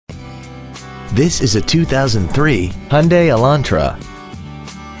This is a 2003 Hyundai Elantra.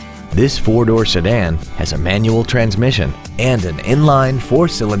 This four-door sedan has a manual transmission and an inline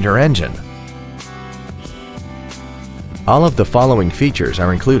four-cylinder engine. All of the following features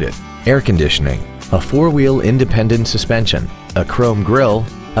are included: air conditioning, a four-wheel independent suspension, a chrome grille,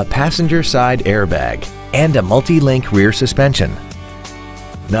 a passenger side airbag, and a multi-link rear suspension.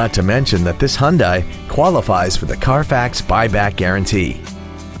 Not to mention that this Hyundai qualifies for the Carfax buyback guarantee.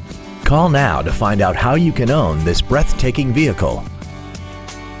 Call now to find out how you can own this breathtaking vehicle.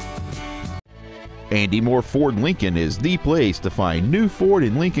 Andy Mohr Ford Lincoln is the place to find new Ford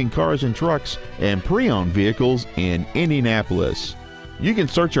and Lincoln cars and trucks and pre-owned vehicles in Indianapolis. You can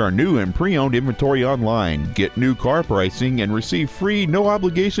search our new and pre-owned inventory online, get new car pricing, and receive free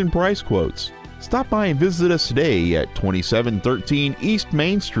no-obligation price quotes. Stop by and visit us today at 2713 East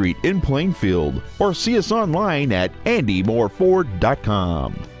Main Street in Plainfield, or see us online at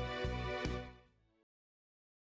andymohrford.com.